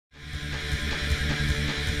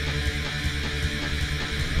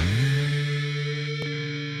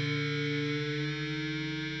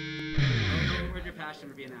passion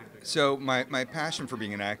for being an actor? So my passion for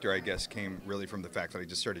being an actor, I guess, came really from the fact that I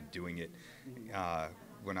just started doing it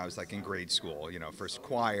when I was like in grade school. You know, first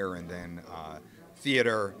choir and then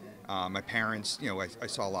theater. My parents, you know, I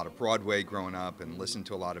saw a lot of Broadway growing up and listened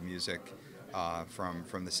to a lot of music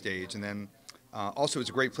from the stage. And then also it's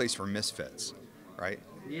a great place for misfits, right?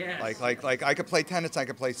 Yes. Like I could play tennis, I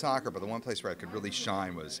could play soccer, but the one place where I could really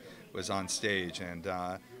shine was on stage, and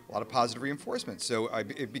a lot of positive reinforcement. So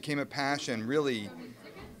it became a passion really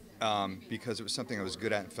because it was something I was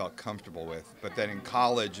good at and felt comfortable with. But then in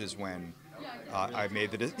college is when I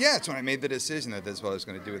made it's when I made the decision that this is what I was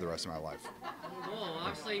going to do with the rest of my life. Cool.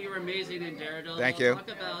 Obviously, you were amazing in Daredevil. Thank you. Talk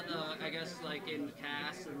about, I guess, like in the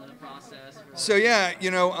cast and the process. So yeah, you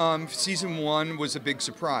know, season 1 was a big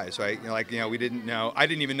surprise, right? You know, like, you know, we didn't know. I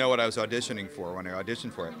didn't even know what I was auditioning for when I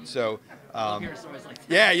auditioned for it. So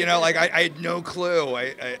yeah, you know, like I had no clue.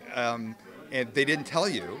 And they didn't tell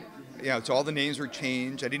you. You know, so all the names were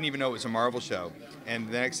changed. I didn't even know it was a Marvel show. And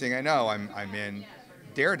the next thing I know, I'm in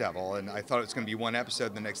Daredevil, and I thought it was going to be one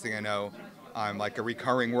episode. The next thing I know, I'm like a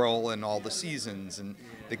recurring role in all the seasons, and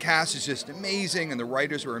the cast is just amazing, and the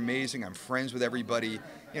writers were amazing. I'm friends with everybody.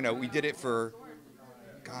 You know, we did it for,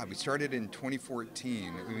 God, we started in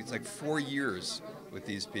 2014. It's like 4 years with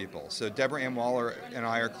these people. So Deborah Ann Waller and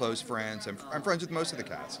I are close friends. I'm friends with most of the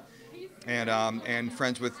cast, and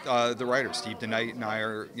friends with the writers. Steve DeKnight and I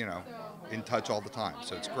are, you know, in touch all the time.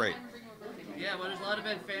 So it's great. Yeah, well, there's a lot of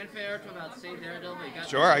fanfare about Save Daredevil.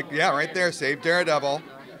 Sure, yeah, right there, Save Daredevil.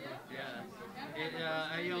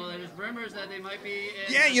 You know, there's rumors that they might be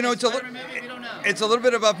in you know, it's a little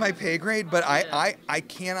bit above my pay grade, but I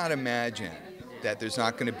cannot imagine that there's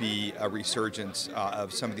not going to be a resurgence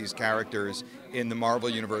of some of these characters in the Marvel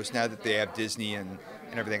universe now that they have Disney and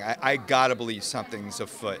everything. I gotta believe something's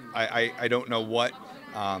afoot. I don't know what,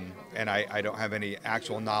 and I don't have any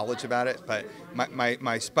actual knowledge about it, but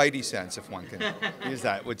my spidey sense, if one can use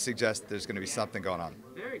that, would suggest there's going to be something going on.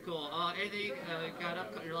 Very cool. Anything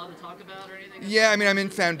you're allowed to talk about or anything? Yeah, I mean, I'm in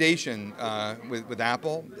Foundation with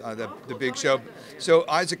Apple, the big show. So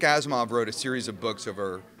Isaac Asimov wrote a series of books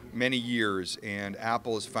over many years, and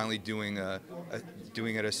Apple is finally doing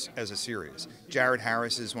it as a series. Jared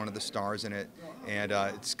Harris is one of the stars in it, and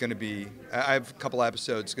it's going to be, I have a couple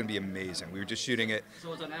episodes, it's going to be amazing. We were just shooting it.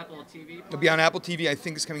 So it's on Apple TV? It'll be on Apple TV, I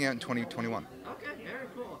think it's coming out in 2021. Okay, very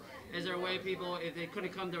cool. Is there a way people, if they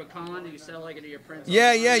couldn't come to a con, you sell like it to your prints?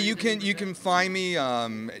 Yeah, you can find me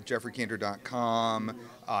at geoffreycantor.com,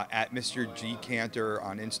 at Mr. G. Cantor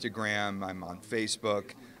on Instagram. I'm on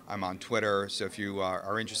Facebook. I'm on Twitter. So if you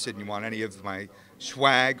are interested and you want any of my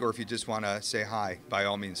swag, or if you just want to say hi, by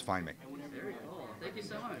all means, find me. Very cool. Thank you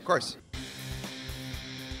so much. Of course.